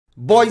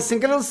Boys and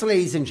girls,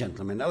 ladies and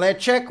gentlemen,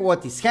 let's check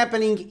what is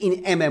happening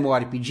in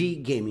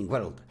MMORPG gaming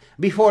world.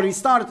 Before we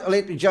start,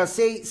 let me just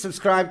say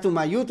subscribe to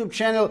my YouTube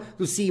channel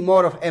to see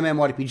more of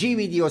MMORPG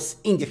videos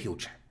in the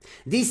future.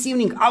 This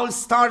evening I will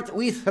start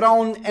with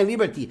Throne and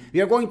Liberty.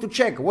 We are going to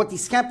check what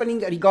is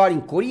happening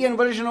regarding Korean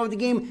version of the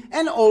game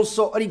and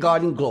also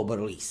regarding global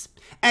release.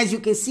 As you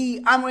can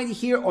see, I'm already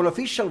here on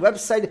official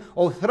website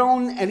of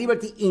Throne and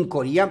Liberty in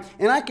Korea,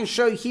 and I can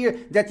show you here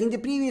that in the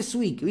previous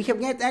week we have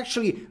got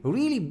actually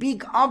really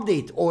big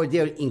update over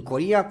there in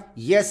Korea.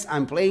 Yes,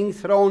 I'm playing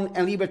Throne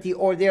and Liberty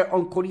over there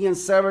on Korean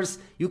servers.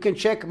 You can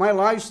check my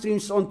live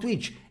streams on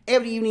Twitch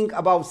every evening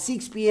about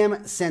 6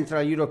 p.m.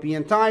 Central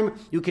European Time.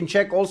 You can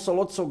check also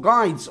lots of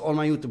guides on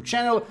my YouTube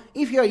channel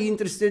if you are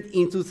interested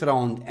into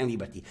Throne and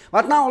Liberty.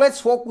 But now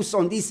let's focus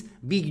on this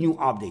big new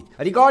update.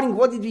 Regarding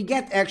what did we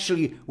get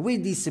actually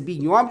with this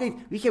big new update,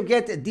 we have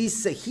get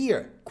this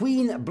here.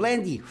 Queen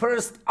Blendy,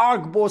 first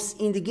arc boss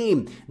in the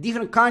game,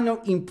 different kind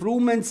of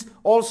improvements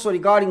also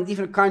regarding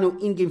different kind of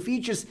in-game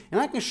features,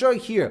 and I can show you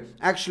here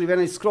actually when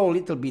I scroll a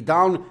little bit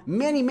down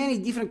many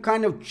different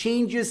kind of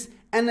changes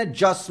and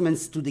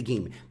adjustments to the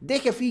game. They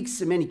have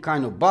fixed many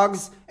kind of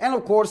bugs, and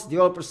of course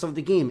developers of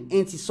the game,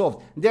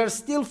 NCSoft, they are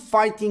still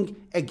fighting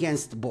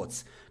against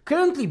bots.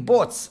 Currently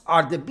bots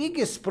are the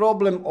biggest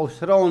problem of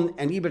Throne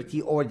and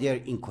Liberty over there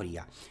in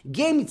Korea.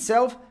 Game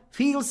itself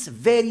feels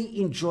very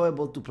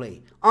enjoyable to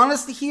play.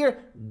 Honestly here,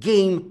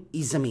 game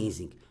is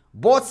amazing.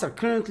 Bots are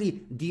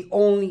currently the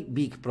only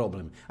big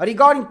problem.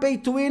 Regarding pay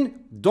to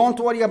win, don't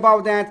worry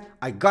about that.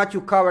 I got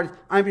you covered.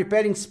 I'm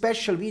preparing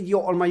special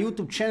video on my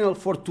YouTube channel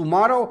for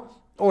tomorrow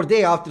or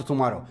day after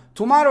tomorrow.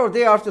 Tomorrow or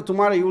day after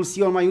tomorrow you will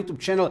see on my YouTube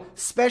channel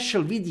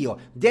special video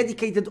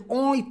dedicated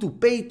only to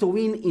pay to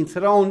win in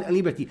Throne and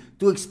Liberty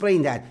to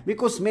explain that,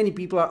 because many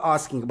people are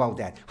asking about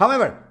that.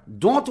 However,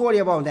 don't worry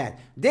about that.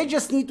 They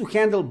just need to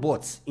handle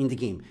bots in the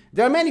game.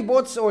 There are many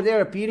bots over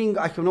there appearing.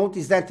 I have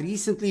noticed that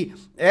recently.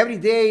 Every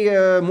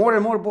day more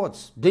and more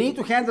bots. They need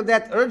to handle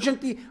that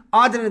urgently.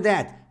 Other than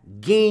that,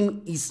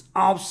 game is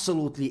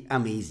absolutely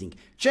amazing.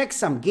 Check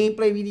some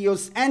gameplay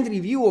videos and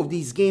review of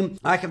this game.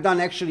 I have done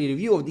actually a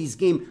review of this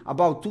game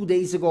about 2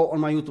 days ago on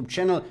my YouTube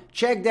channel.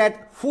 Check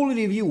that full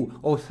review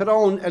of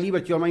Throne and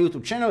Liberty on my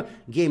YouTube channel.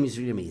 Game is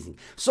really amazing.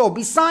 So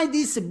beside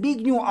this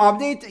big new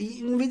update,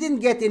 we didn't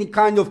get any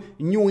kind of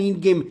new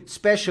in-game,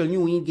 special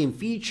new in-game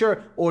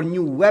feature or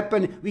new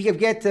weapon. We have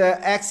get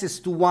access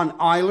to one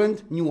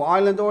island, new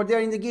island over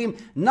there in the game.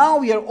 Now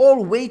we are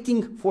all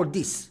waiting for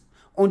this.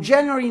 On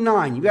January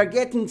 9, we are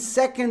getting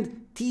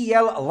second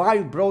TL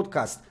live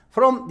broadcast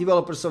from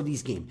developers of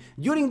this game.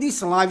 During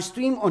this live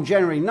stream on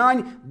January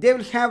 9, they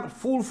will have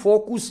full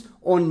focus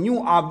on new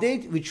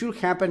update which will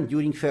happen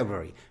during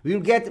February. We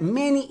will get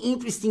many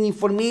interesting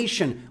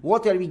information.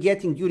 What are we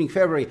getting during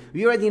February?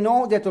 We already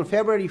know that on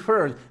February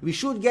 3rd we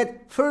should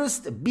get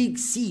first big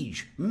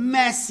siege,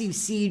 massive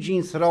siege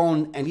in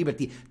Throne and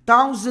Liberty.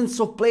 Thousands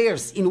of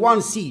players in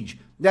one siege.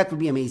 That will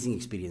be an amazing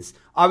experience.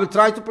 I will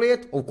try to play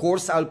it. Of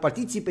course, I will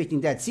participate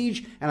in that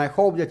siege, and I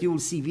hope that you will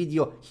see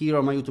video here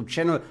on my YouTube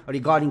channel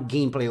regarding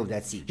gameplay of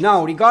that siege.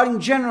 Now, regarding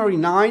January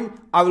 9,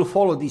 I will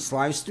follow this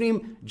live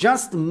stream.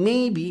 Just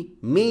maybe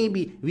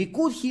we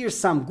could hear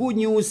some good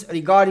news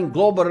regarding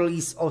global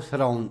release of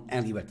Throne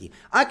and Liberty.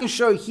 I can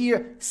show you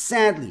here,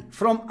 sadly,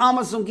 from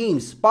Amazon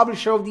Games,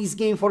 publisher of this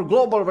game for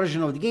global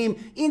version of the game,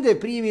 in the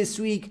previous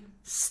week,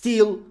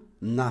 still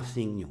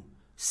nothing new.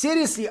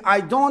 Seriously,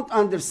 I don't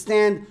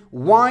understand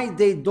why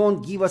they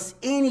don't give us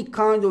any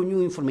kind of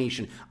new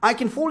information. I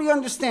can fully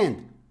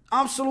understand,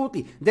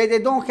 absolutely, that they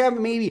don't have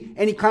maybe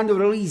any kind of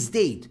release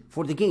date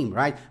for the game,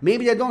 right?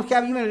 Maybe they don't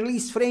have even a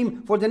release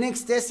frame for the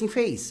next testing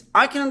phase.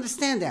 I can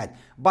understand that,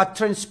 but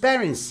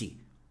transparency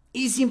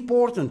is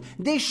important.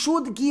 They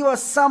should give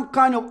us some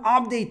kind of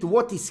update to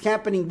what is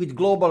happening with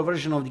global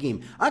version of the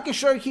game. I can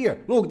show you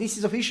here. Look, this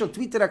is official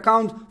Twitter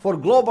account for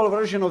global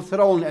version of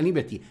Throne and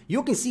Liberty.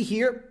 You can see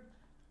here,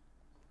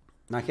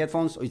 my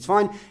headphones, so it's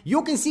fine.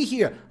 You can see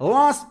here,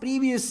 last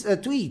previous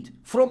tweet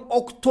from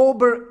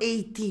October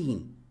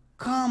 18.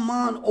 Come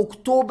on,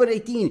 October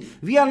 18.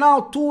 We are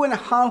now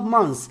 2.5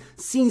 months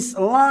since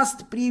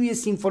last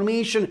previous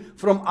information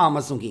from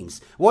Amazon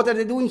Games. What are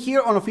they doing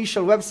here on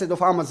official website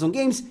of Amazon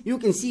Games? You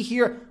can see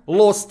here,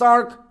 Lost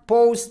Ark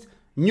post,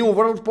 New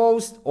World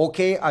post.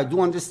 Okay, I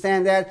do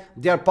understand that.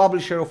 They are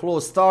publisher of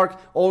Lost Ark.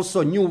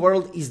 Also, New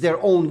World is their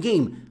own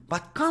game.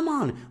 But come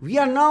on, we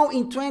are now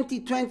in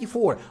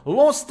 2024.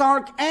 Lost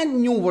Ark and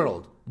New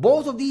World,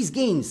 both of these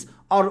games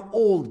are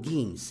old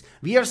games.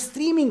 We are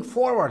streaming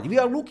forward. We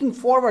are looking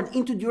forward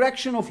into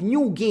direction of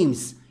new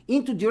games,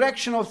 into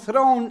direction of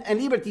Throne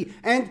and Liberty,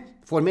 and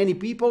for many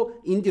people,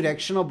 in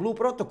direction of Blue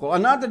Protocol,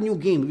 another new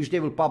game which they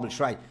will publish,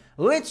 right?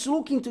 Let's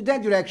look into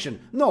that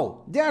direction.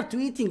 No, they are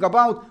tweeting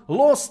about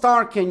Lost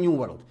Ark and New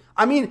World.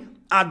 I mean,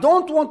 I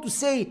don't want to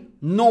say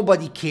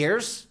nobody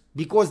cares,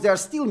 because there are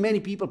still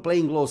many people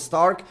playing Lost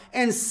Ark,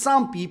 and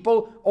some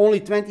people, only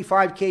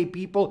 25k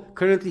people,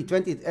 currently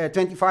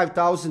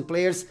 25,000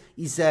 players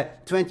is a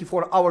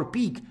 24-hour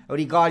peak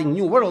regarding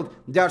New World.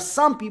 There are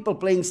some people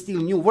playing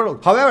still New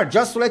World. However,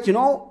 just to let you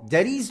know,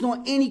 there is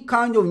no any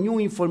kind of new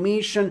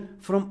information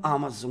from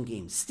Amazon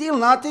Games. Still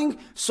nothing,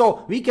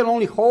 so we can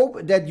only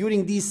hope that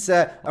during this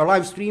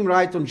live stream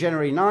right on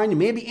January 9,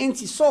 maybe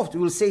NCSoft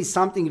will say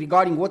something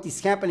regarding what is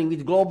happening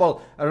with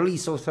global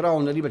release of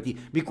Throne Liberty,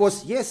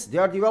 because yes, they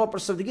are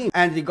developers of the game.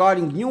 And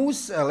regarding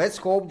news, let's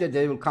hope that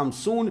they will come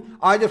soon,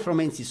 either from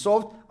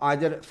NCSoft,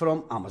 either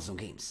from Amazon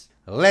Games.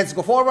 Let's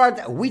go forward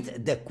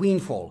with the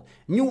Quinfall,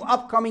 new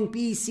upcoming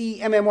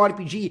PC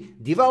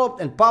MMORPG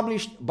developed and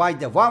published by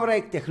the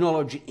Vavrek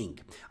Technology Inc.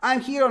 I'm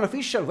here on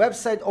official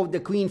website of the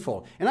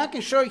Quinfall, and I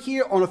can show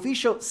here on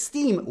official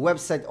Steam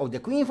website of the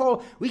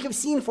Quinfall. We have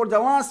seen for the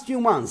last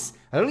few months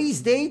release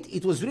date.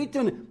 It was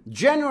written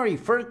January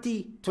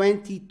 30,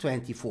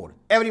 2024.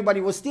 Everybody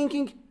was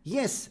thinking,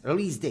 yes,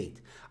 release date.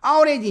 I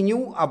already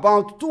knew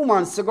about 2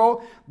 months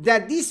ago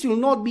that this will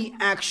not be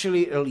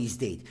actually release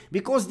date,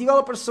 because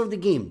developers of the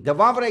game, the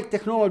Vavrek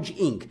Technology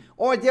Inc.,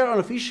 or their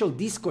unofficial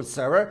Discord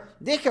server,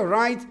 they have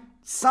write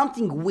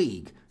something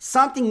vague,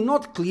 something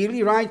not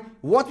clearly right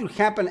what will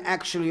happen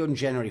actually on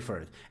January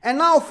 3rd. And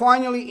now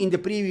finally in the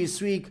previous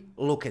week,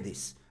 look at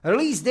this.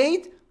 Release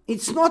date?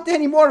 It's not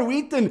anymore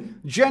written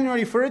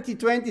January 30,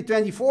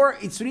 2024,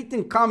 it's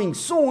written coming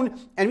soon,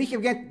 and we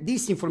have got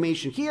this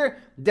information here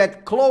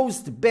that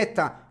closed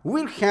beta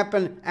will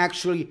happen,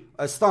 actually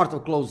a start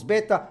of closed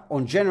beta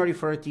on January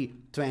 30,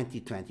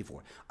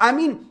 2024. I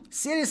mean,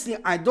 seriously,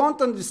 I don't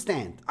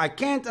understand. I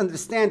can't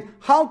understand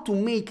how to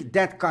make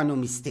that kind of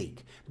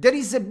mistake. There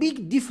is a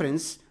big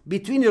difference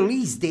between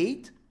release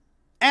date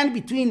and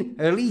between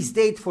release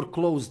date for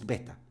closed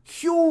beta.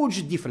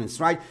 Huge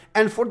difference, right?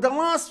 And for the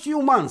last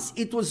few months,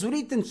 it was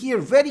written here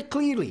very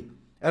clearly.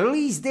 A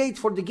release date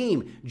for the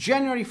game,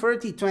 January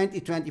 30,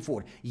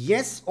 2024.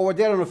 Yes, over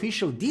there on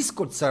official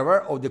Discord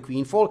server of the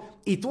Quinfall,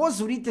 it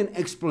was written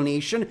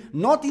explanation,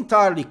 not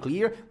entirely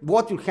clear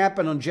what will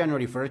happen on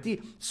January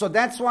 30. So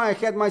that's why I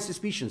had my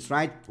suspicions,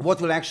 right?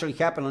 What will actually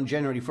happen on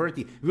January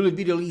 30? Will it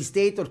be release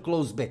date or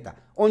closed beta?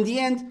 On the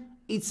end,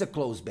 it's a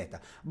closed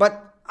beta.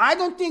 But I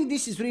don't think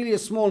this is really a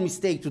small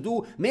mistake to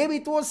do. Maybe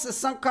it was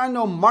some kind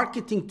of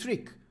marketing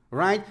trick,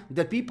 right?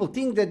 That people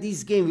think that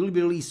this game will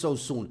be released so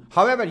soon.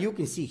 However, you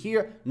can see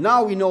here,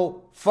 now we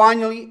know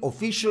finally,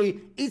 officially,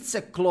 it's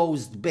a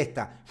closed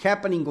beta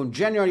happening on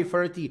January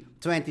 30,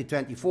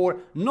 2024,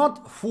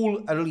 not full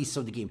release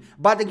of the game.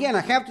 But again,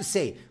 I have to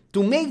say,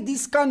 to make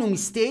this kind of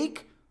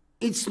mistake,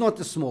 it's not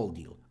a small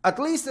deal. At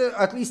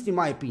least in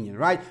my opinion,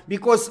 right?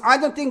 Because I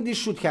don't think this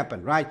should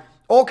happen, right?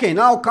 Okay,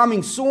 now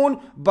coming soon,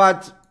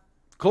 but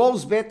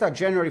closed beta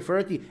January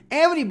 30.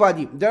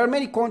 Everybody, there are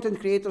many content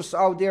creators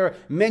out there,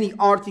 many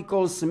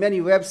articles, many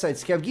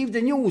websites have given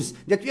the news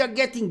that we are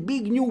getting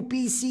big new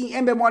PC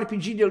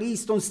MMORPG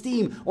released on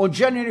Steam on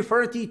January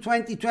 30,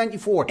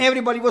 2024.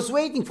 Everybody was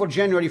waiting for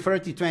January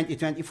 30,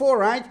 2024,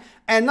 right?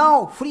 And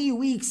now 3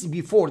 weeks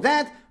before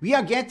that, we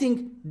are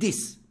getting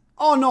this.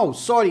 Oh no,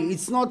 sorry,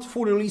 it's not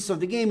full release of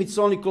the game, it's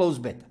only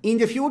closed beta. In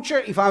the future,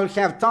 if I will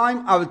have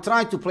time, I will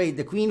try to play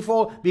the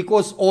Quinfall,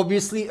 because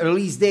obviously a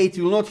release date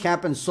will not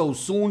happen so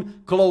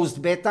soon.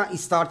 Closed beta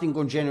is starting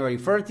on January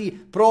 30,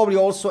 probably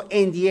also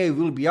NDA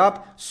will be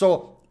up,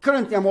 so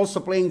currently I'm also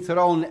playing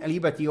Throne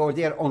Liberty over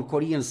there on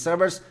Korean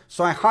servers,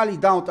 so I highly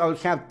doubt I will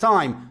have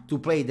time to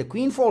play the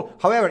Quinfall.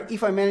 However,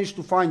 if I manage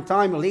to find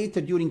time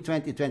later during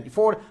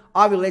 2024,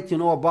 I will let you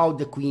know about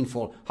the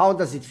Quinfall. How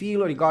does it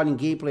feel regarding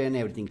gameplay and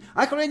everything.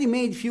 I've already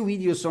made a few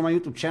videos on my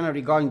YouTube channel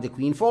regarding the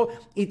Quinfall.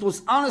 It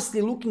was honestly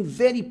looking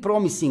very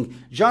promising.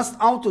 Just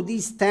out of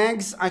these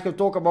tags, I can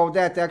talk about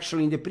that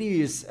actually in the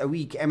previous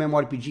week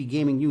MMORPG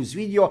gaming news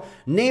video.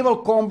 Naval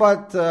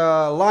combat,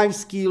 life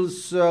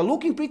skills,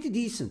 looking pretty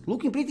decent,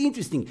 looking pretty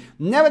interesting.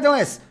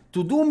 Nevertheless,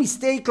 to do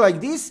mistake like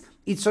this,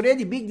 it's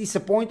already big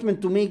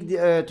disappointment to make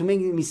a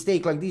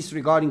mistake like this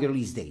regarding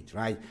release date,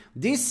 right?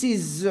 This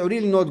is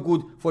really not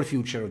good for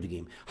future of the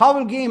game. How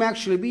will game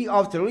actually be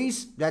after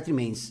release? That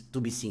remains to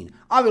be seen.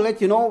 I will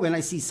let you know when I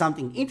see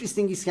something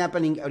interesting is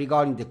happening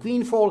regarding the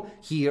Quinfall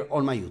here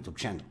on my YouTube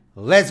channel.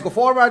 Let's go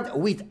forward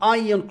with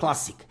Aion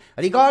Classic.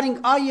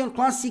 Regarding Aion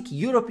Classic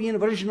European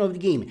version of the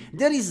game,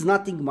 there is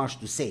nothing much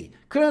to say.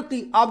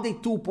 Currently,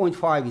 update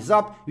 2.5 is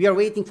up. We are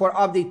waiting for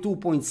update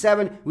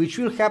 2.7, which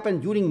will happen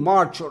during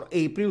March or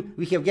April.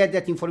 We have got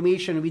that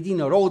information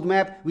within a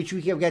roadmap, which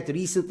we have got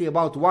recently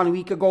about 1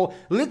 week ago.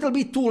 Little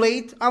bit too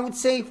late, I would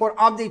say, for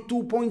update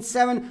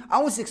 2.7.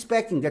 I was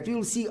expecting that we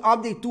will see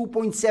update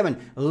 2.7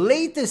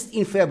 latest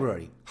in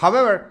February.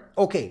 However,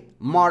 okay,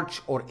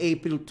 March or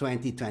April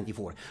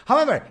 2024.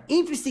 However,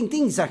 interesting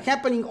things are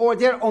happening over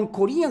there on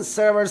Korean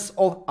servers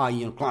of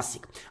Aion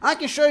Classic. I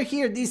can show you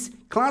here this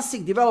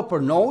Classic developer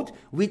node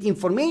with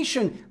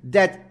information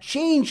that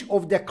change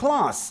of the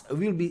class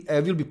will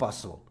be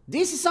possible.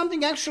 This is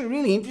something actually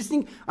really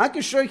interesting. I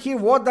can show you here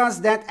what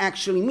does that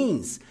actually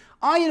means.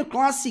 Aion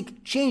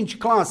Classic change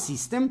class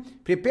system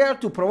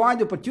prepared to provide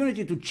the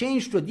opportunity to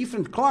change to a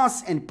different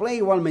class and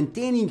play while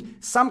maintaining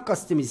some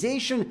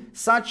customization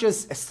such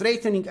as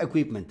straightening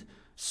equipment.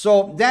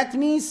 So that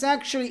means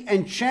actually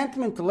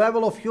enchantment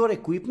level of your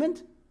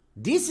equipment.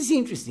 This is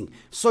interesting.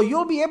 So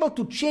you'll be able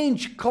to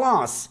change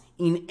class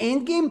in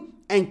endgame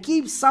and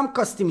keep some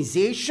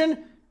customization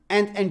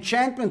and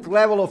enchantment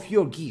level of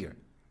your gear.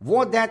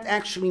 What that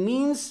actually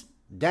means,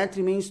 that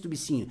remains to be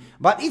seen.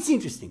 But it's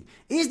interesting.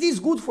 Is this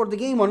good for the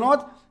game or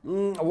not?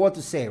 What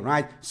to say,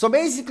 right? So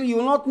basically you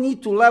will not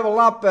need to level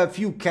up a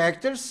few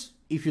characters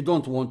if you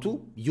don't want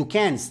to. You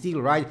can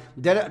still, right?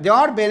 There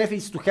are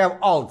benefits to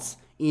have alts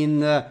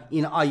in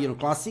Aion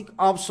Classic.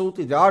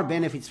 Absolutely, there are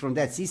benefits from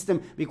that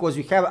system because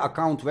we have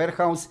account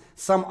warehouse,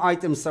 some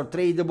items are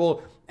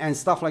tradable and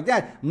stuff like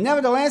that.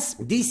 Nevertheless,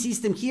 this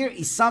system here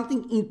is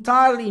something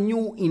entirely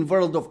new in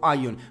World of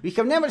Aion. We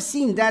have never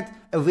seen that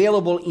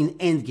available in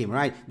endgame,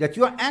 right? That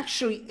you are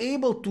actually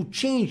able to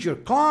change your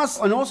class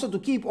and also to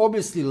keep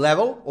obviously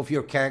level of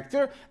your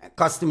character,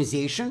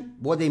 customization.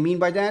 What they mean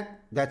by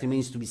that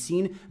remains to be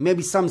seen.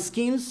 Maybe some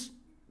skins,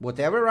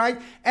 whatever,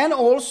 right? And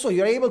also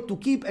you're able to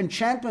keep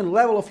enchantment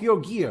level of your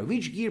gear.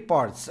 Which gear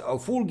parts? A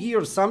full gear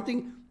or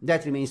something?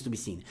 That remains to be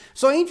seen.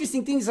 So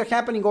interesting things are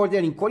happening over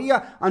there in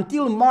Korea.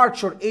 Until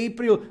March or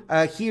April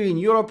here in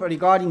Europe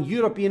regarding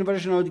European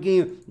version of the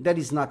game, there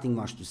is nothing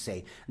much to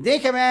say. They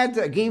have had,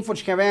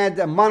 Gameforge have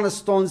had mana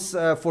stones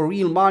for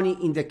real money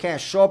in the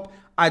cash shop.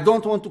 I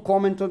don't want to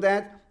comment on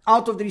that.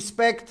 Out of the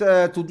respect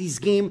to this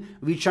game,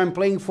 which I'm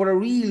playing for a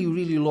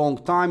really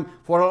long time.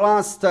 For the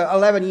last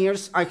 11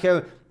 years, I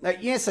have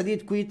yes, I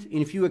did quit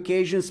in a few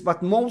occasions,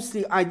 but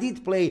mostly I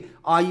did play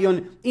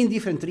Aion in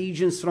different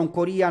regions from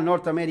Korea,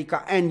 North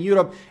America and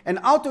Europe. And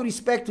out of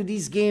respect to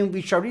this game,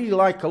 which I really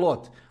like a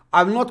lot,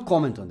 I will not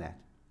comment on that.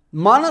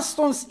 Mana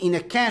stones in a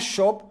cash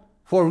shop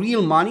for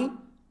real money?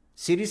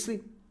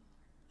 Seriously?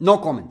 No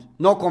comment.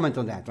 No comment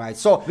on that, right?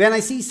 So when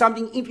I see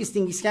something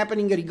interesting is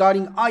happening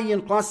regarding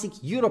Aion Classic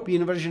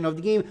European version of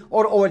the game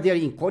or over there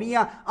in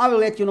Korea, I will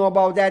let you know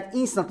about that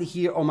instantly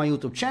here on my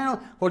YouTube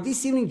channel. For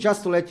this evening,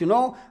 just to let you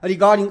know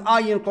regarding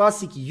Aion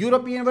Classic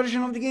European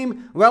version of the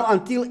game, well,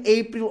 until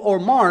April or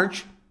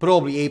March,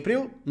 probably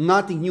April,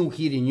 nothing new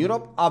here in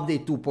Europe,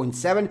 update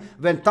 2.7.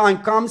 When time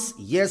comes,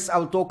 yes,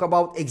 I'll talk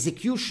about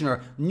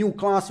Executioner, new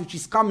class which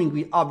is coming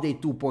with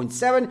update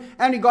 2.7.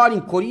 And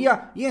regarding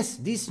Korea, yes,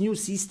 this new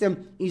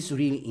system is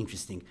really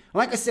interesting.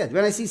 Like I said,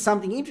 when I see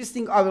something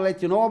interesting, I will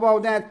let you know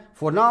about that.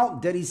 For now,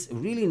 there is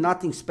really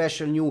nothing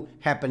special new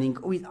happening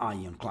with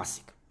Aion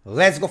Classic.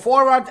 Let's go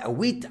forward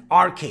with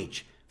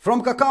ArcheAge.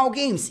 From Kakao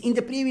Games, in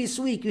the previous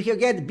week, you have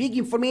get big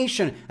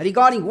information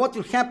regarding what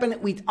will happen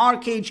with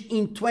ArcheAge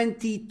in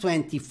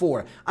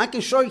 2024. I can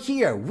show you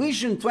here,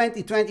 Vision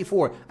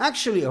 2024,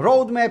 actually a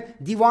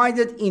roadmap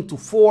divided into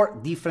 4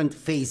 different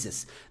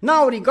phases.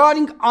 Now,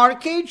 regarding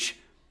ArcheAge,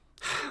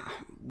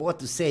 what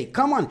to say?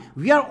 Come on,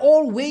 we are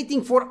all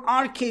waiting for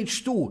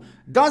ArcheAge 2.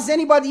 Does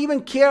anybody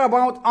even care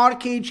about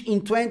ArcheAge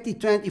in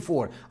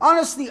 2024?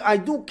 Honestly, I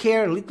do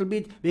care a little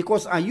bit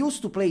because I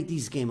used to play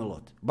this game a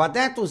lot. But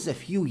that was a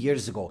few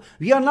years ago.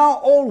 We are now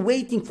all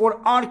waiting for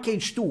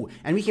ArcheAge 2.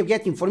 And we have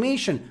get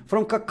information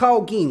from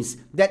Kakao Games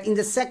that in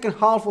the second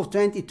half of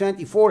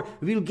 2024,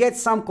 we'll get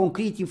some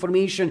concrete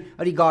information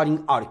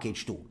regarding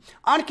ArcheAge 2.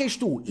 ArcheAge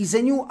 2 is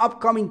a new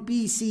upcoming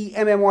PC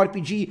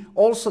MMORPG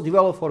also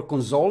developed for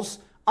consoles.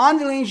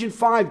 Unreal Engine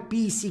 5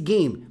 PC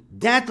game.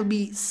 That'll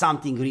be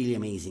something really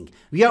amazing.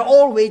 We are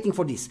all waiting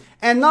for this.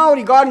 And now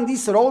regarding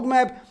this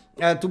roadmap,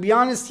 to be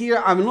honest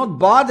here, I will not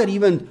bother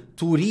even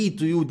to read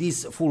to you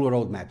this full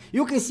roadmap.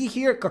 You can see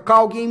here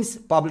Kakao Games,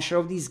 publisher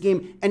of this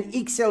game, and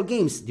XL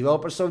Games,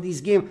 developers of this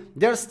game.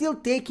 They're still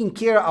taking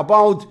care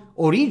about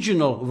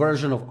original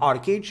version of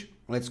ArcheAge.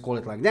 Let's call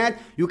it like that.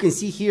 You can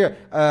see here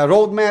a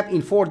roadmap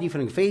in 4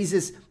 different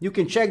phases. You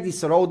can check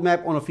this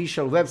roadmap on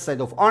official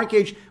website of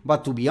ArcheAge.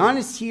 But to be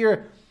honest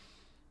here,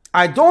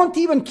 I don't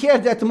even care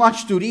that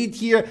much to read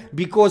here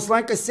because,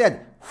 like I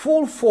said,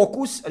 full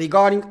focus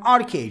regarding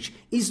ArcheAge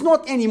is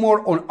not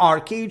anymore on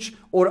ArcheAge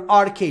or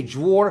ArcheAge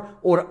War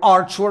or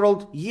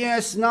ArchWorld.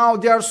 Yes, now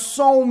there are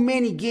so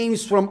many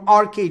games from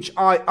ArcheAge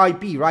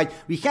IP, right?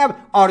 We have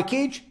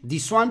ArcheAge,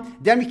 this one.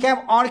 Then we have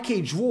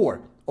ArcheAge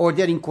War, over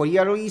there in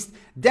Korea released.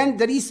 Then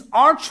there is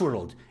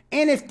ArchWorld,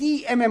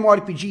 NFT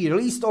MMORPG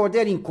released over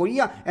there in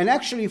Korea and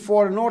actually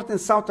for North and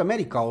South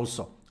America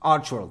also,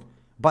 ArchWorld.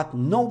 But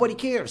nobody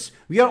cares.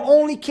 We are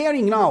only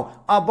caring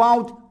now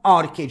about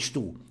ArcheAge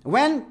 2.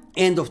 When?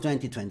 End of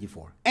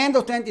 2024. End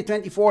of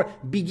 2024,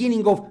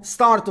 beginning of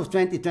start of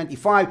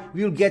 2025,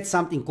 we'll get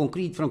something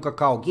concrete from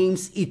Kakao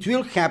Games. It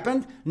will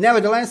happen.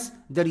 Nevertheless,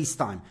 there is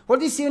time. For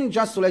this evening,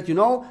 just to let you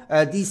know,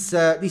 this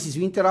is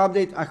winter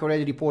update. I have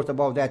already reported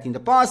about that in the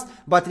past.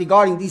 But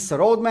regarding this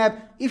roadmap,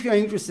 if you're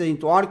interested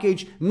into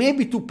ArcheAge,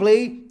 maybe to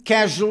play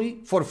casually,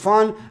 for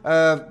fun,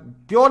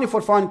 purely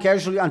for fun,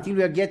 casually, until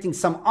we are getting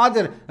some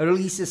other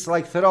releases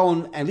like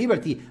Throne and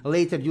Liberty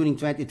later during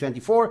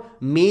 2024,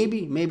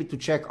 maybe to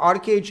check check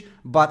ArcheAge,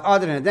 but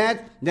other than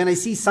that, then I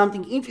see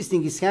something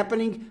interesting is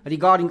happening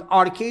regarding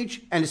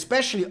ArcheAge, and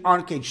especially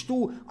ArcheAge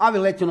 2. I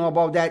will let you know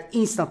about that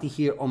instantly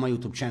here on my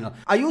YouTube channel.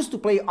 I used to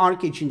play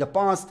ArcheAge in the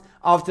past.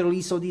 After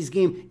release of this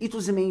game, it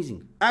was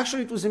amazing.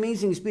 Actually, it was an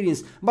amazing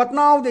experience. But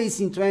nowadays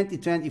in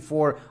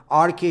 2024,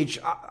 ArcheAge,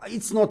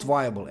 it's not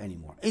viable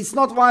anymore. It's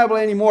not viable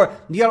anymore.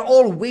 We are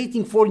all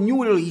waiting for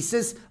new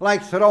releases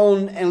like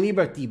Throne and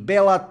Liberty,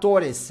 Bella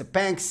Torres,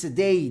 Pax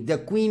Day, the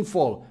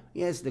Quinfall.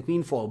 Yes, the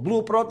Quinfall,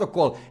 Blue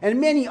Protocol, and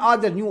many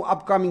other new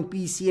upcoming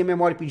PC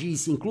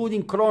MMORPGs,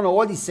 including Chrono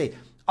Odyssey.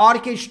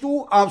 ArcheAge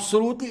 2,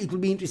 absolutely, it will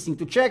be interesting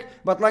to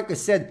check. But like I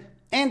said,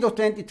 end of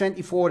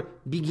 2024,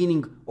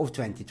 beginning of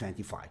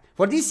 2025.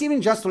 For this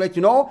evening, just to let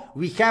you know,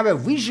 we have a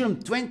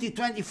Vision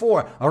 2024,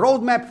 a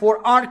roadmap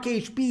for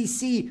ArcheAge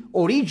PC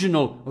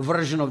original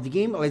version of the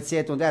game. Let's say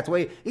it on that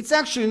way. It's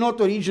actually not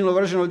original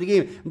version of the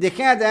game. They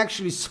had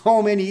actually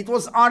so many. It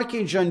was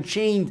ArcheAge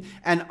Unchained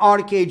and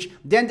ArcheAge.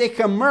 Then they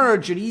have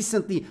merged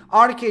recently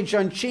ArcheAge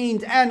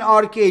Unchained and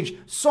ArcheAge.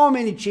 So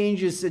many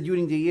changes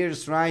during the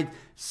years, right?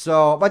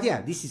 So, but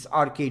yeah, this is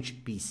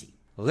ArcheAge PC.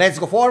 Let's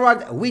go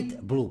forward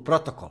with Blue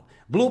Protocol.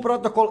 Blue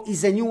Protocol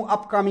is a new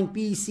upcoming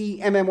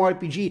PC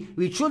MMORPG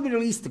which should be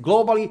released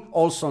globally,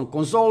 also on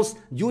consoles,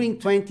 during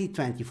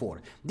 2024.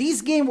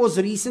 This game was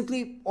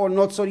recently, or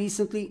not so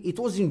recently, it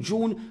was in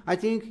June, I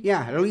think,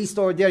 yeah, released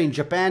over there in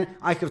Japan.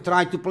 I have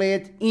tried to play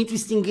it.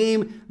 Interesting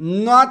game,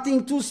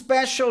 nothing too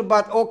special,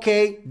 but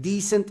okay,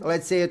 decent,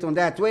 let's say it on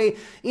that way.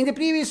 In the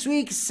previous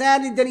week,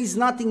 sadly, there is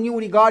nothing new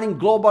regarding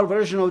global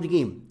version of the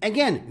game.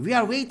 Again, we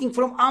are waiting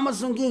from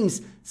Amazon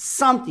Games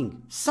some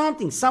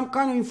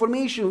kind of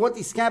information what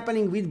is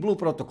happening with Blue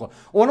Protocol.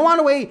 On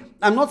one way,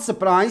 I'm not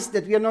surprised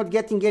that we are not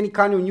getting any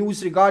kind of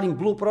news regarding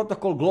Blue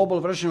Protocol global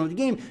version of the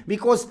game,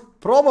 because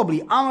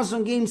probably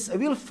Amazon Games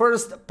will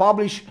first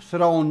publish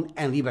Throne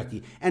and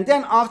Liberty, and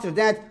then after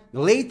that,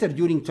 later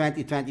during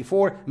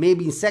 2024,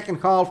 maybe in second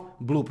half,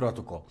 Blue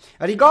Protocol.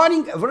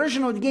 Regarding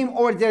version of the game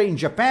over there in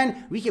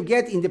Japan, we have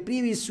get in the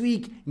previous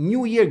week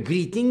New Year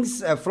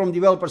greetings from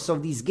developers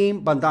of this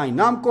game, Bandai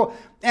Namco,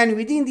 and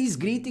within these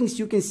greetings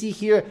you can see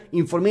here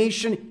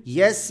information.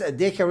 Yes,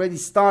 they have already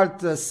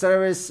started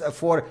service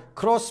for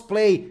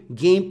cross-play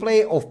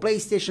gameplay of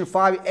PlayStation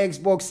 5,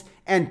 Xbox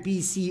and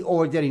PC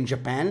over there in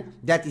Japan.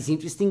 That is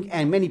interesting,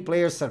 and many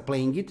players are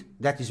playing it.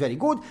 That is very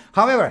good.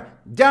 However,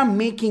 they are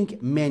making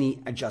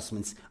many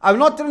adjustments. I will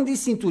not turn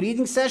this into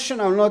reading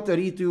session. I will not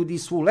read to you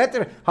this full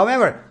letter.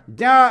 However,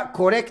 they are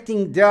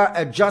correcting, they are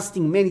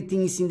adjusting many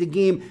things in the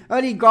game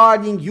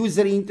regarding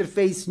user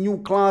interface, new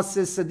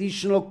classes,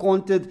 additional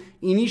content,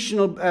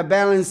 initial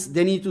balance.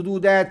 They need to do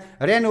that,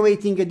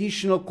 renovating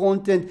additional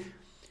content.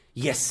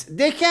 Yes,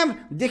 they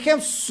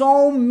have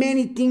so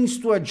many things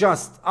to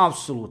adjust.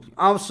 Absolutely,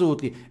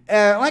 absolutely.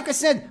 Like I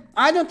said,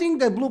 I don't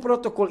think that Blue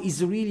Protocol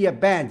is really a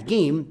bad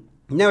game.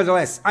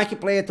 Nevertheless, I can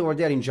play it over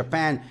there in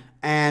Japan,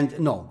 and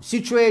no,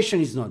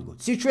 situation is not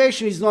good.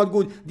 Situation is not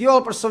good.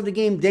 Developers of the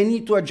game, they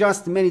need to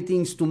adjust many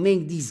things to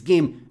make this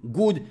game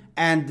good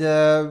and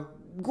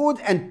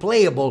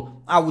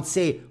playable, I would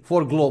say,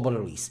 for global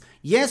release.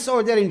 Yes,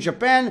 over there in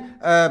Japan,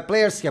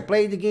 players have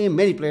played the game,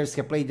 many players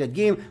have played that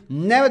game.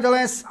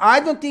 Nevertheless,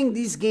 I don't think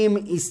this game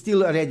is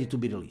still ready to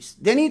be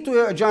released. They need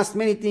to adjust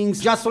many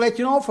things. Just to let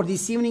you know for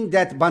this evening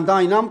that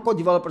Bandai Namco,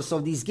 developers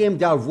of this game,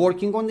 they are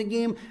working on the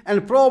game,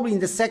 and probably in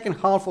the second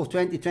half of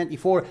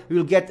 2024, we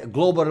will get a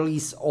global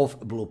release of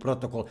Blue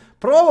Protocol.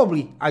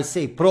 Probably, I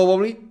say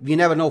probably, we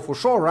never know for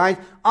sure, right?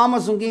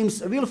 Amazon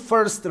Games will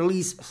first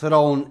release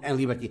Throne and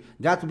Liberty.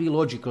 That would be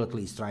logical at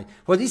least, right?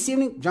 For this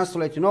evening, just to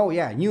let you know,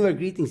 yeah, New Year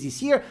greetings this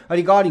year.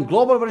 Regarding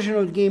global version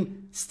of the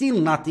game, still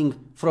nothing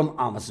from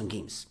Amazon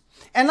Games.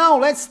 And now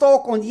let's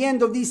talk on the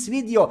end of this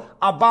video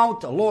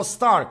about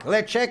Lost Ark.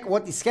 Let's check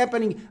what is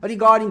happening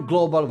regarding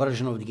global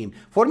version of the game.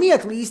 For me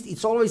at least,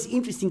 it's always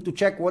interesting to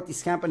check what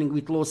is happening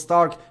with Lost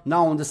Ark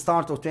now on the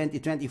start of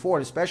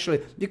 2024,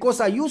 especially because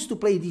I used to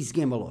play this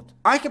game a lot.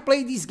 I can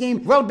play this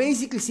game, well,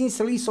 basically since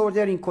release over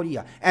there in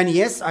Korea. And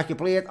yes, I can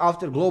play it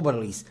after global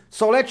release.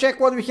 So let's check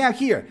what we have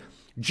here.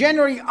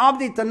 January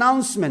update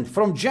announcement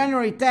from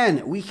January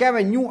 10. We have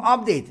a new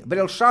update,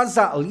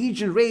 Belshazzar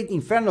Legion Raid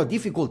Inferno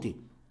difficulty.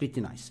 Pretty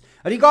nice.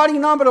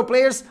 Regarding number of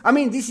players, I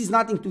mean, this is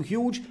nothing too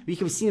huge. We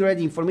have seen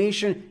already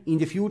information. In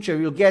the future,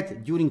 we'll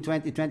get, during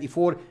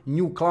 2024,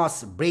 new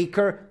class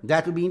Breaker.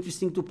 That will be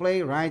interesting to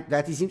play, right?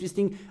 That is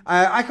interesting.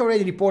 I can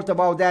already report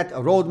about that, a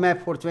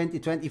roadmap for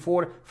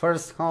 2024,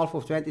 first half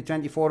of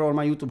 2024 on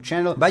my YouTube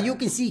channel. But you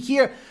can see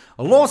here,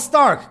 Lost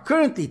Ark,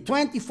 currently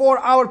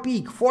 24-hour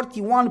peak,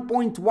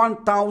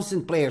 41.1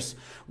 thousand players.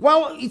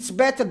 Well, it's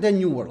better than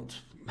New World.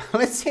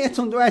 Let's say it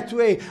on that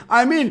way.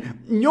 I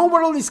mean, New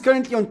World is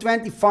currently on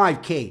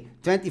 25k,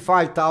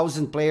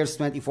 25,000 players,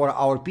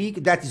 24-hour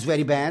peak. That is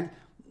very bad.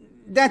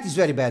 That is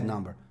very bad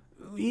number.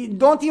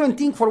 Don't even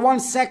think for 1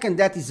 second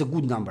that is a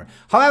good number.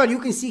 However, you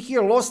can see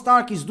here Lost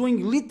Ark is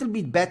doing a little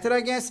bit better,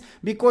 I guess,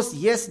 because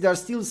yes, there are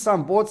still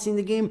some bots in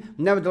the game.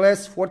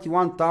 Nevertheless,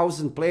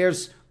 41,000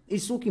 players.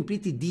 it's looking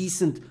pretty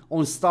decent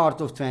on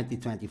start of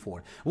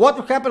 2024. What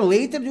will happen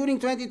later during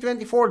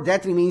 2024,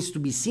 that remains to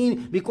be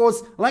seen,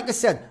 because like I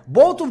said,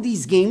 both of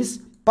these games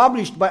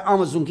published by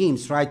Amazon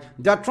Games, right,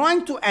 they're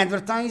trying to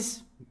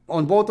advertise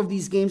on both of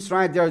these games,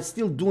 right? They're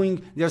still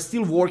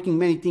working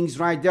many things,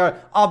 right?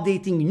 They're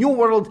updating New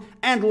World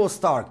and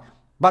Lost Ark.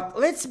 But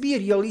let's be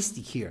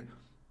realistic here.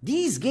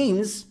 These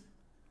games,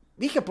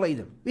 we have played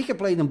them. We have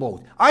played them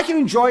both. I have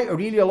enjoyed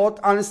really a lot,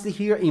 honestly,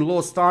 here in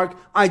Lost Ark.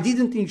 I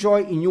didn't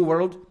enjoy in New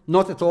World,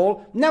 not at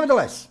all.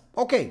 Nevertheless,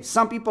 okay,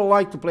 some people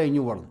like to play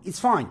New World. It's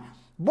fine.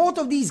 Both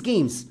of these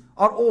games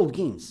are old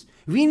games.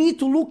 We need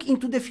to look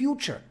into the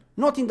future,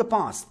 not in the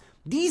past.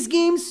 These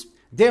games,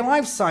 their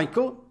life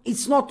cycle,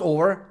 it's not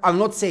over. I'll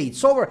not say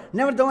it's over.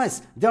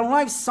 Nevertheless, their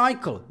life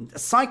cycle, the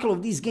cycle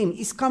of this game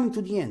is coming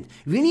to the end.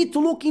 We need to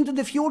look into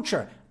the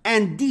future.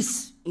 And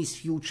this is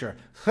future.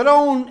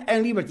 Throne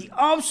and Liberty.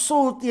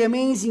 Absolutely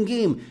amazing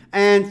game.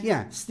 And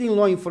yeah, still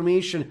no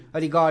information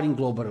regarding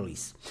global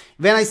release.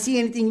 When I see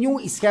anything new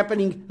is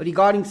happening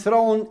regarding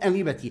Throne and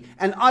Liberty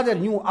and other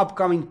new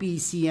upcoming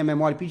PC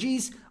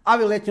MMORPGs, I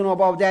will let you know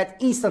about that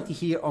instantly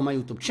here on my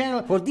YouTube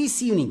channel. For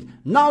this evening,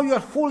 now you are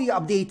fully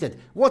updated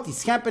what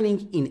is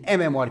happening in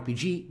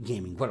MMORPG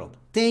gaming world.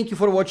 Thank you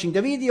for watching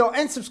the video,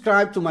 and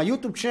subscribe to my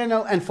YouTube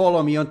channel and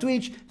follow me on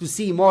Twitch to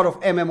see more of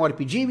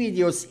MMORPG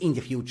videos in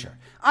the future.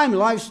 I'm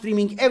live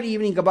streaming every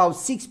evening about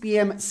 6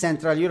 PM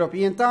Central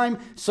European Time,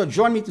 so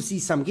join me to see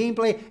some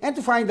gameplay and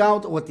to find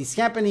out what is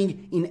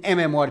happening in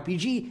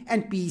MMORPG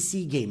and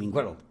PC gaming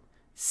world.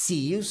 See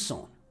you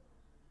soon.